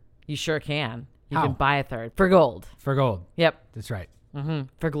third? You sure can. You How? can buy a third for gold. For gold. Yep. That's right. Mm-hmm.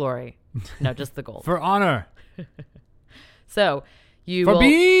 For glory. No, just the gold. For honor. So you For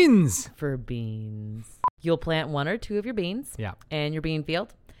beans. For beans. You'll plant 1 or 2 of your beans in your bean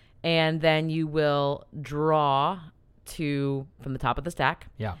field, and then you will draw 2 from the top of the stack.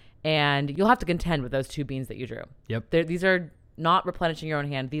 Yeah. And you'll have to contend with those 2 beans that you drew. Yep. These are not replenishing your own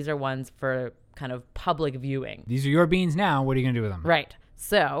hand. These are ones for kind of public viewing. These are your beans now. What are you going to do with them? Right.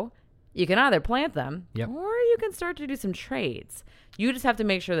 So you can either plant them or you can start to do some trades. You just have to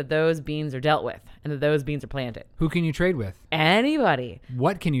make sure that those beans are dealt with and that those beans are planted. Who can you trade with? Anybody.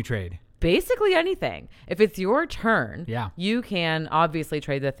 What can you trade? Basically anything. If it's your turn, Yeah. you can obviously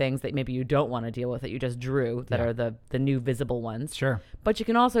trade the things that maybe you don't want to deal with that you just drew that are the new visible ones. Sure. But you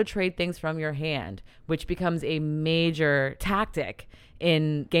can also trade things from your hand, which becomes a major tactic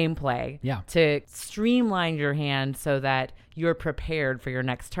in gameplay to streamline your hand so that you're prepared for your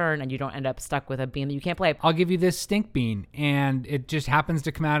next turn and you don't end up stuck with a bean that you can't play. I'll give you this stink bean, and it just happens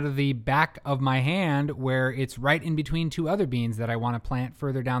to come out of the back of my hand where it's right in between 2 other beans that I want to plant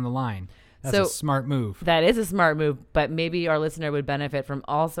further down the line. That's a smart move. That is a smart move, but maybe our listener would benefit from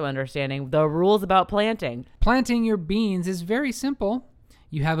also understanding the rules about planting. Planting your beans is very simple.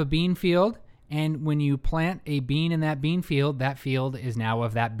 You have a bean field, and when you plant a bean in that field is now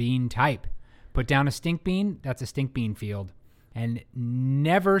of that bean type. Put down a stink bean, that's a stink bean field. And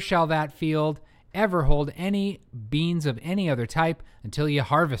never shall that field ever hold any beans of any other type until you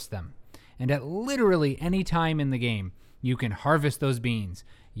harvest them. And at literally any time in the game, you can harvest those beans.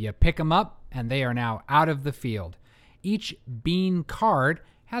 You pick them up, and they are now out of the field. Each bean card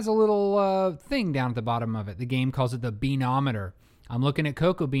has a little thing down at the bottom of it. The game calls it the beanometer. I'm looking at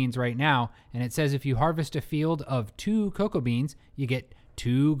cocoa beans right now, and it says if you harvest a field of 2 cocoa beans, you get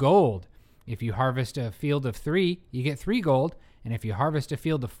 2 gold. If you harvest a field of 3, you get 3 gold. And if you harvest a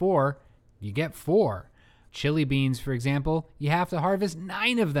field of 4, you get 4. Chili beans, for example, you have to harvest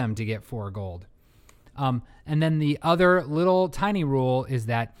 9 of them to get 4 gold. And then the other little tiny rule is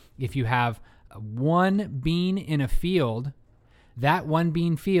that if you have 1 bean in a field, that 1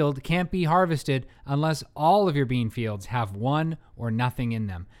 bean field can't be harvested unless all of your bean fields have 1 or nothing in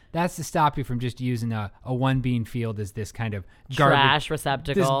them. That's to stop you from just using a 1 bean field as this kind of trash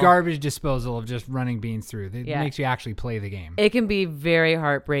receptacle. This garbage disposal of just running beans through. It makes you actually play the game. It can be very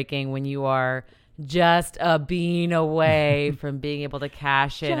heartbreaking when you are just a bean away from being able to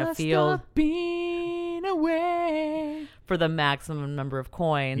cash in a field. Just a bean away. For the maximum number of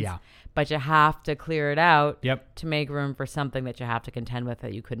coins. Yeah. But you have to clear it out Yep. to make room for something that you have to contend with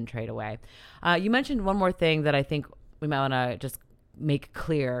that you couldn't trade away. You mentioned one more thing that I think we might want to just make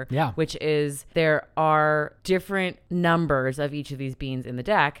clear, which is there are different numbers of each of these beans in the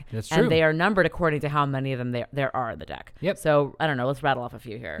deck. That's true. And they are numbered according to how many of them there are in the deck. Yep. So, I don't know, let's rattle off a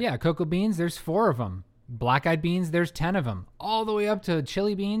few here. Yeah, cocoa beans, there's 4 of them. Black-eyed beans, there's 10 of them. All the way up to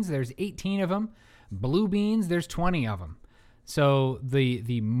chili beans, there's 18 of them. Blue beans, there's 20 of them. So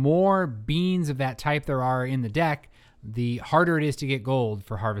the more beans of that type there are in the deck, the harder it is to get gold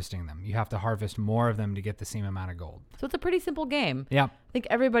for harvesting them. You have to harvest more of them to get the same amount of gold. So it's a pretty simple game. Yeah. I think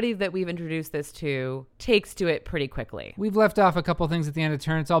everybody that we've introduced this to takes to it pretty quickly. We've left off a couple things at the end of the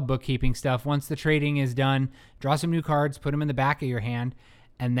turn. It's all bookkeeping stuff. Once the trading is done, draw some new cards, put them in the back of your hand,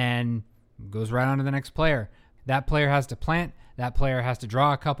 and then goes right on to the next player. That player has to plant. That player has to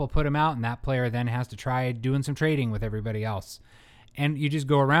draw a couple, put them out, and that player then has to try doing some trading with everybody else. And you just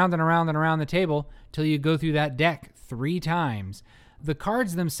go around and around and around the table till you go through that deck 3 times. The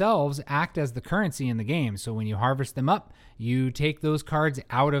cards themselves act as the currency in the game. So when you harvest them up, you take those cards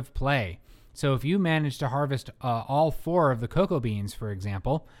out of play. So if you manage to harvest all 4 of the cocoa beans, for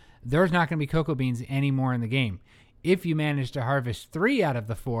example, there's not going to be cocoa beans anymore in the game. If you manage to harvest 3 out of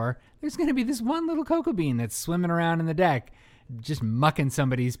the 4, there's going to be this one little cocoa bean that's swimming around in the deck, just mucking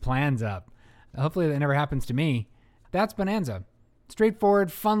somebody's plans up. Hopefully that never happens to me. That's Bonanza.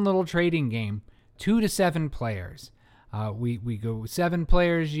 Straightforward, fun little trading game. 2 to 7 players. We go 7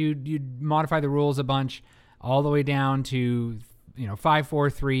 players. You modify the rules a bunch, all the way down to 5, 4,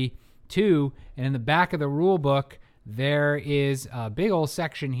 3, 2. And in the back of the rule book, there is a big old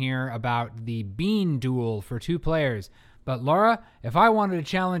section here about the bean duel for 2 players. But Laura, if I wanted to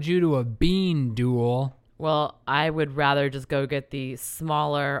challenge you to a bean duel, well, I would rather just go get the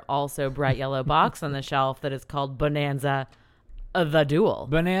smaller, also bright yellow box on the shelf that is called Bonanza the Duel.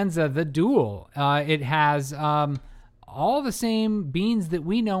 Bonanza the Duel. It has all the same beans that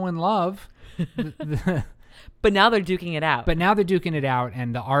we know and love. But now they're duking it out.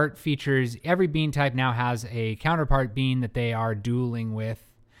 And the art features every bean type now has a counterpart bean that they are dueling with.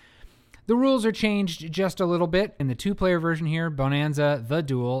 The rules are changed just a little bit. In the 2-player version here, Bonanza the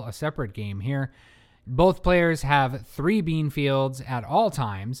Duel, a separate game here, both players have 3 bean fields at all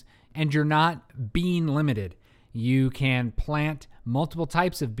times, and you're not bean limited. You can plant multiple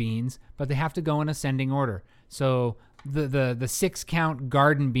types of beans, but they have to go in ascending order. So the 6-count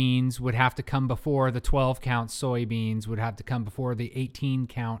garden beans would have to come before the 12-count soybeans, would have to come before the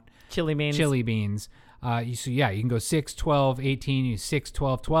 18-count chili beans. You can go 6, 12, 18, you 6,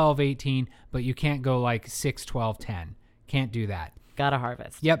 12, 12, 18, but you can't go like 6, 12, 10. Can't do that. Gotta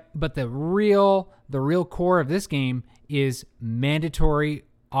harvest. Yep, but the real core of this game is mandatory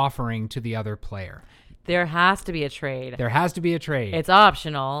offering to the other player. There has to be a trade. It's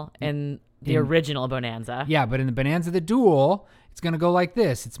optional in the original Bonanza. Yeah, but in the Bonanza the Duel, it's going to go like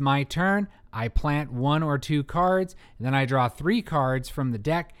this. It's my turn. I plant 1 or 2 cards, and then I draw 3 cards from the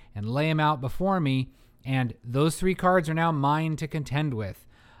deck and lay them out before me, and those 3 cards are now mine to contend with.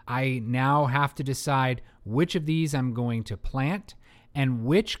 I now have to decide which of these I'm going to plant and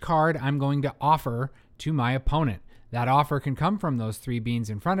which card I'm going to offer to my opponent. That offer can come from those 3 beans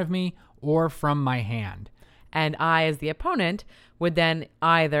in front of me or from my hand. And I, as the opponent, would then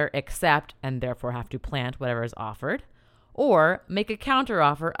either accept and therefore have to plant whatever is offered, or make a counter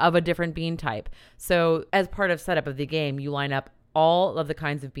offer of a different bean type. So as part of setup of the game, you line up all of the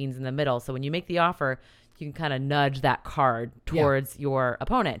kinds of beans in the middle. So when you make the offer, you can kind of nudge that card towards your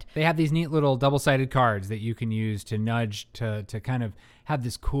opponent. They have these neat little double-sided cards that you can use to nudge to kind of have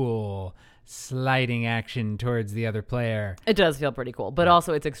this cool sliding action towards the other player. It does feel pretty cool, but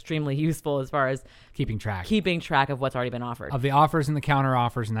also it's extremely useful as far as keeping track of what's already been offered. Of the offers and the counter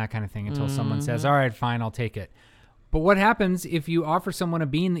offers and that kind of thing until someone says, all right, fine, I'll take it. But what happens if you offer someone a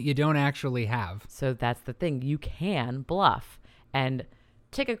bean that you don't actually have? So that's the thing. You can bluff and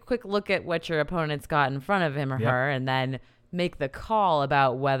take a quick look at what your opponent's got in front of him or her, and then make the call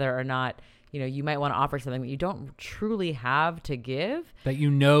about whether or not you might want to offer something that you don't truly have to give. That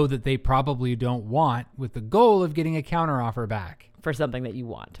you know that they probably don't want, with the goal of getting a counteroffer back. For something that you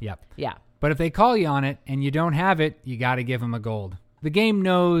want. Yep. Yeah. But if they call you on it and you don't have it, you got to give them a gold. The game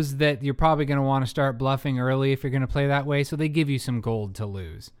knows that you're probably going to want to start bluffing early if you're going to play that way, so they give you some gold to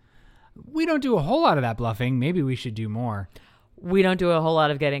lose. We don't do a whole lot of that bluffing. Maybe we should do more. We don't do a whole lot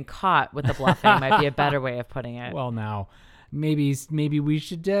of getting caught with the bluffing. Might be a better way of putting it. Well, now, maybe we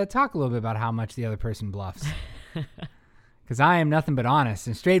should talk a little bit about how much the other person bluffs. Because I am nothing but honest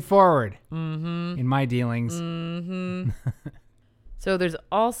and straightforward in my dealings. So there's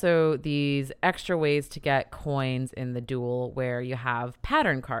also these extra ways to get coins in the duel where you have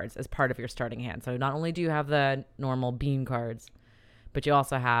pattern cards as part of your starting hand. So not only do you have the normal bean cards, but you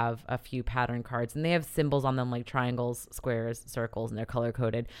also have a few pattern cards, and they have symbols on them like triangles, squares, circles, and they're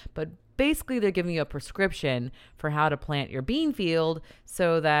color-coded. But basically, they're giving you a prescription for how to plant your bean field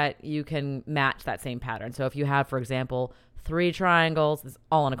so that you can match that same pattern. So if you have, for example, 3 triangles, it's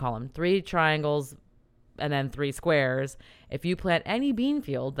all in a column, 3 triangles and then 3 squares. If you plant any bean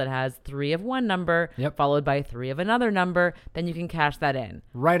field that has 3 of one number, followed by 3 of another number, then you can cash that in.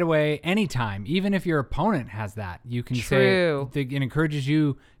 Right away, anytime. Even if your opponent has that, you can say, it encourages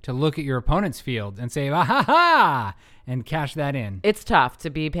you to look at your opponent's field and say, ah ha ha, and cash that in. It's tough to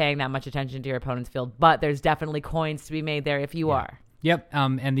be paying that much attention to your opponent's field, but there's definitely coins to be made there if you are. Yep.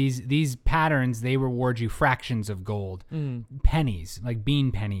 And these patterns, they reward you fractions of gold, pennies, like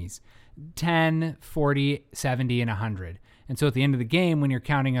bean pennies, 10, 40, 70, and 100. And so at the end of the game, when you're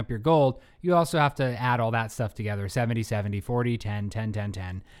counting up your gold, you also have to add all that stuff together, 70, 70, 40, 10, 10, 10,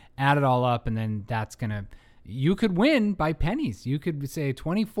 10, add it all up. And then that's going to, you could win by pennies. You could say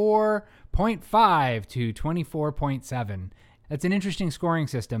 24.5 to 24.7. That's an interesting scoring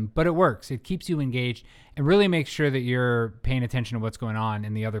system, but it works. It keeps you engaged and really makes sure that you're paying attention to what's going on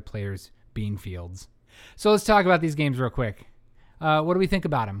in the other players' bean fields. So let's talk about these games real quick. What do we think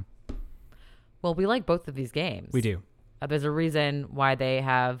about them? Well, we like both of these games. We do. There's a reason why they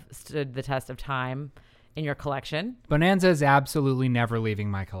have stood the test of time in your collection. Bonanza is absolutely never leaving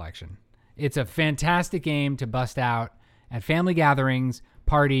my collection. It's a fantastic game to bust out at family gatherings,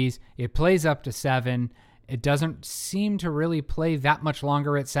 parties. It plays up to 7. It doesn't seem to really play that much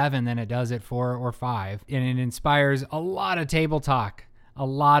longer at 7 than it does at 4 or 5. And it inspires a lot of table talk. A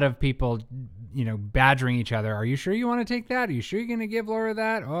lot of people, badgering each other. Are you sure you want to take that? Are you sure you're going to give Laura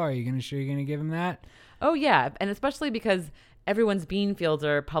that? Oh, are you sure you're going to give him that? Oh, yeah. And especially because everyone's bean fields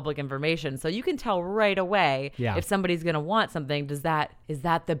are public information. So you can tell right away if somebody's going to want something. Is that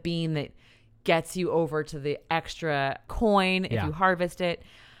the bean that gets you over to the extra coin if you harvest it?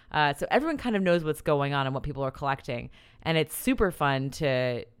 So everyone kind of knows what's going on and what people are collecting. And it's super fun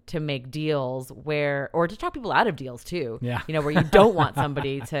to make deals or to talk people out of deals too. Yeah. Where you don't want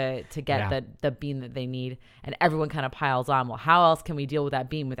somebody to get the bean that they need, and everyone kind of piles on. Well, how else can we deal with that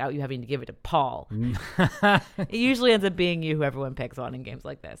bean without you having to give it to Paul? It usually ends up being you who everyone picks on in games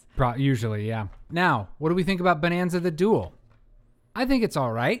like this. Usually, yeah. Now, what do we think about Bonanza the Duel? I think it's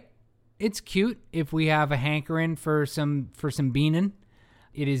all right. It's cute if we have a hankering for some beanin'.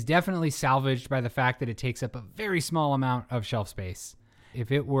 It is definitely salvaged by the fact that it takes up a very small amount of shelf space. If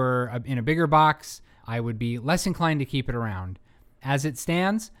it were in a bigger box, I would be less inclined to keep it around. As it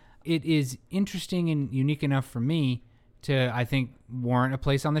stands, it is interesting and unique enough for me to, I think, warrant a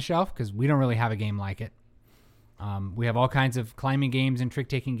place on the shelf because we don't really have a game like it. We have all kinds of climbing games and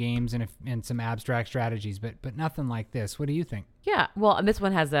trick-taking games and some abstract strategies, but nothing like this. What do you think? Yeah, well, and this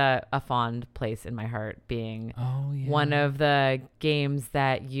one has a fond place in my heart, being one of the games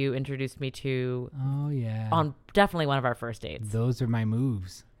that you introduced me to. Oh, yeah. On definitely one of our first dates. Those are my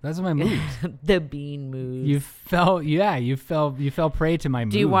moves. Those are my moves. The bean moves. You fell prey to my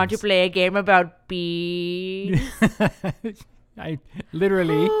moves. Do you want to play a game about beans? I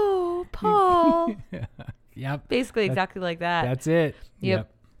literally. Oh, Paul. Yep. Basically exactly like that. That's it. Yep.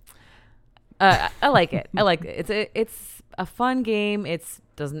 I like it. It's a fun game. It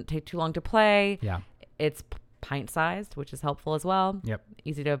doesn't take too long to play. Yeah. It's pint-sized, which is helpful as well. Yep.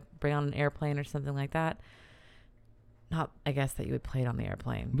 Easy to bring on an airplane or something like that. Not, I guess, that you would play it on the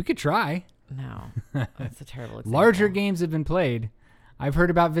airplane. We could try. No. That's a terrible example. Larger games have been played. I've heard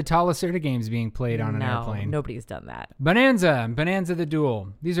about Vital Lacerda games being played on an airplane. Nobody's done that. Bonanza the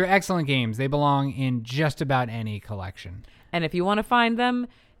Duel. These are excellent games. They belong in just about any collection. And if you want to find them,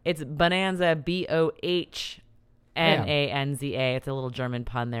 it's Bonanza, Bohnanza. It's a little German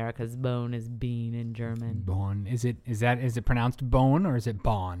pun there because bone is bean in German. Bone. Is it pronounced bone or is it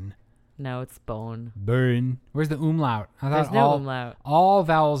bon? No, it's bone. Burn. Where's the umlaut? I thought There's no umlaut. All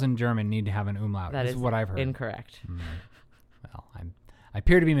vowels in German need to have an umlaut. That is what I've heard. Incorrect. Well, I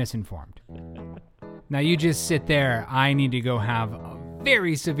appear to be misinformed. Now you just sit there. I need to go have a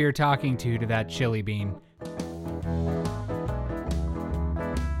very severe talking to that chili bean.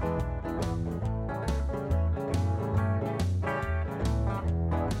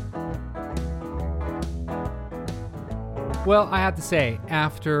 Well, I have to say,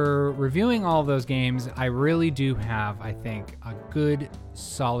 after reviewing all of those games, I really do have, I think, a good,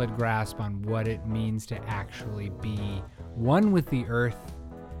 solid grasp on what it means to actually be one with the earth,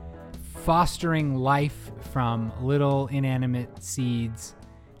 fostering life from little inanimate seeds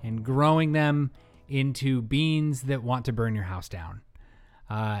and growing them into beans that want to burn your house down.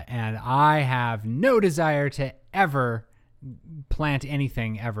 And I have no desire to ever plant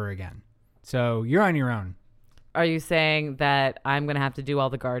anything ever again. So you're on your own. Are you saying that I'm going to have to do all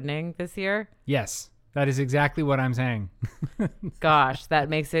the gardening this year? Yes, that is exactly what I'm saying. Gosh, that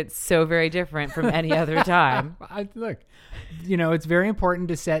makes it so very different from any other time. Look, it's very important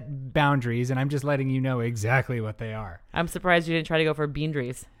to set boundaries, and I'm just letting you know exactly what they are. I'm surprised you didn't try to go for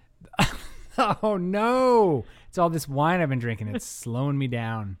beandries. Oh, no. It's all this wine I've been drinking. It's slowing me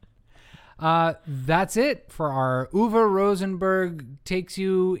down. That's it for our Uwe Rosenberg takes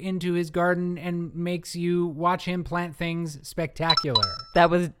you into his garden and makes you watch him plant things spectacular. That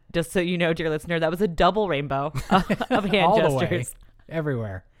was, just so you know, dear listener, that was a double rainbow of hand all gestures. The way,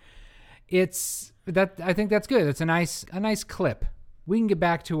 everywhere. I think that's good. It's a nice clip. We can get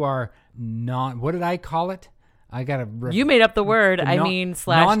back to our what did I call it? I got to. You made up the word.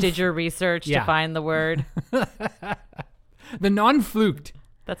 Did your research to find the word? The non-fluked.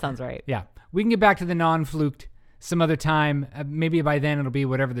 That sounds right. Yeah. We can get back to the non-fluked some other time. Maybe by then it'll be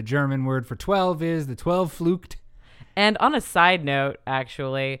whatever the German word for 12 is, the 12 fluked. And on a side note,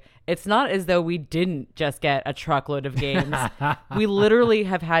 actually, it's not as though we didn't just get a truckload of games. We literally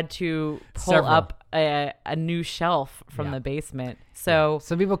have had to pull up a new shelf from the basement. So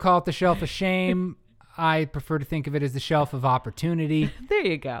some people call it the shelf of shame. I prefer to think of it as the shelf of opportunity. There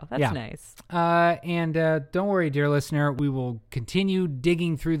you go. That's nice. And don't worry, dear listener. We will continue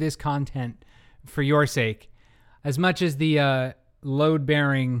digging through this content for your sake. As much as the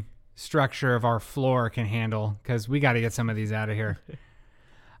load-bearing structure of our floor can handle, because we got to get some of these out of here.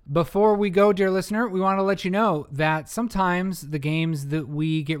 Before we go, dear listener, we want to let you know that sometimes the games that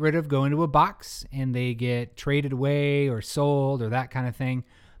we get rid of go into a box and they get traded away or sold or that kind of thing.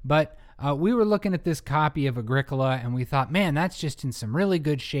 But we were looking at this copy of Agricola and we thought, man, that's just in some really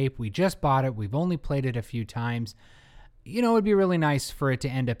good shape. We just bought it. We've only played it a few times. You know, it'd be really nice for it to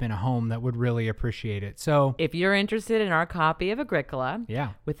end up in a home that would really appreciate it. So if you're interested in our copy of Agricola,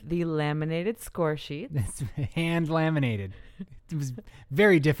 yeah, with the laminated score sheets, it's hand laminated. It was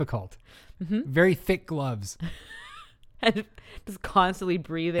very difficult. Mm-hmm. Very thick gloves. And just constantly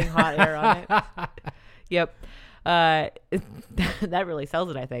breathing hot air on it. Yep. That really sells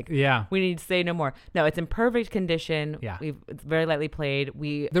it, I think. Yeah. We need to say no more. No, it's in perfect condition. Yeah. It's very lightly played.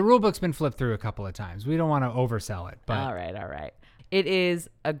 The rule book's been flipped through a couple of times. We don't want to oversell it. But All right. It is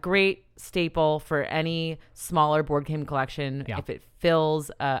a great staple for any smaller board game collection. Yeah. If it fills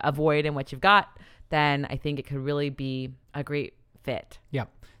a void in what you've got, then I think it could really be a great fit. Yeah.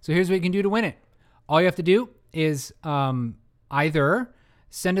 So here's what you can do to win it. All you have to do is either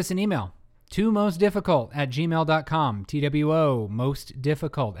send us an email to mostdifficult@gmail.com, TWO,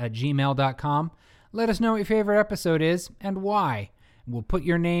 mostdifficult@gmail.com. Let us know what your favorite episode is and why. We'll put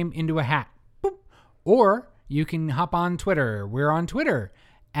your name into a hat. Boop. Or you can hop on Twitter. We're on Twitter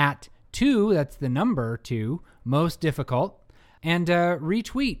 @2, that's the number 2, mostdifficult, and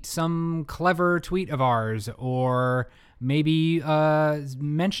retweet some clever tweet of ours, or maybe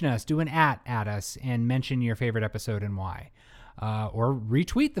mention us, do an at us, and mention your favorite episode and why. Or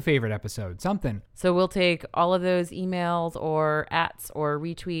retweet the favorite episode, something. So we'll take all of those emails or ats or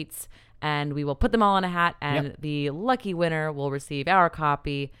retweets, and we will put them all in a hat, and the lucky winner will receive our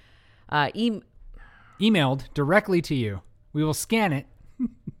copy emailed directly to you. We will scan it.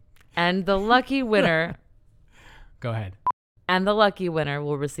 And the lucky winner... Go ahead. And the lucky winner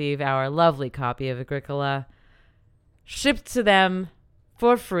will receive our lovely copy of Agricola shipped to them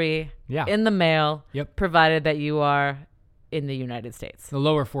for free in the mail, provided that you are in the United States. The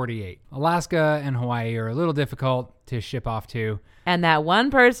lower 48. Alaska and Hawaii are a little difficult to ship off to. And that one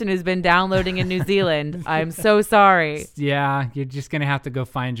person who's been downloading in New Zealand, I'm so sorry. Yeah, you're just going to have to go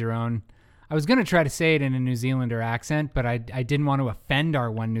find your own. I was going to try to say it in a New Zealander accent, but I didn't want to offend our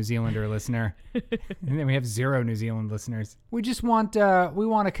one New Zealander listener. And then we have 0 New Zealand listeners. We just want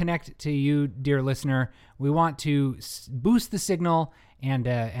to connect to you, dear listener. We want to boost the signal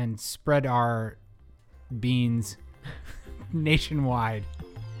and spread our beans nationwide.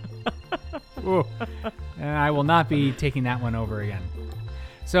 And I will not be taking that one over again.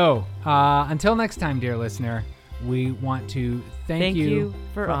 So until next time, dear listener, we want to thank you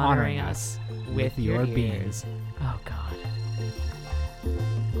for honoring us with your beans. Oh, God.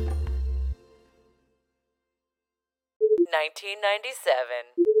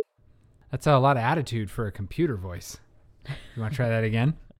 $19.97. That's a lot of attitude for a computer voice. You want to try that again?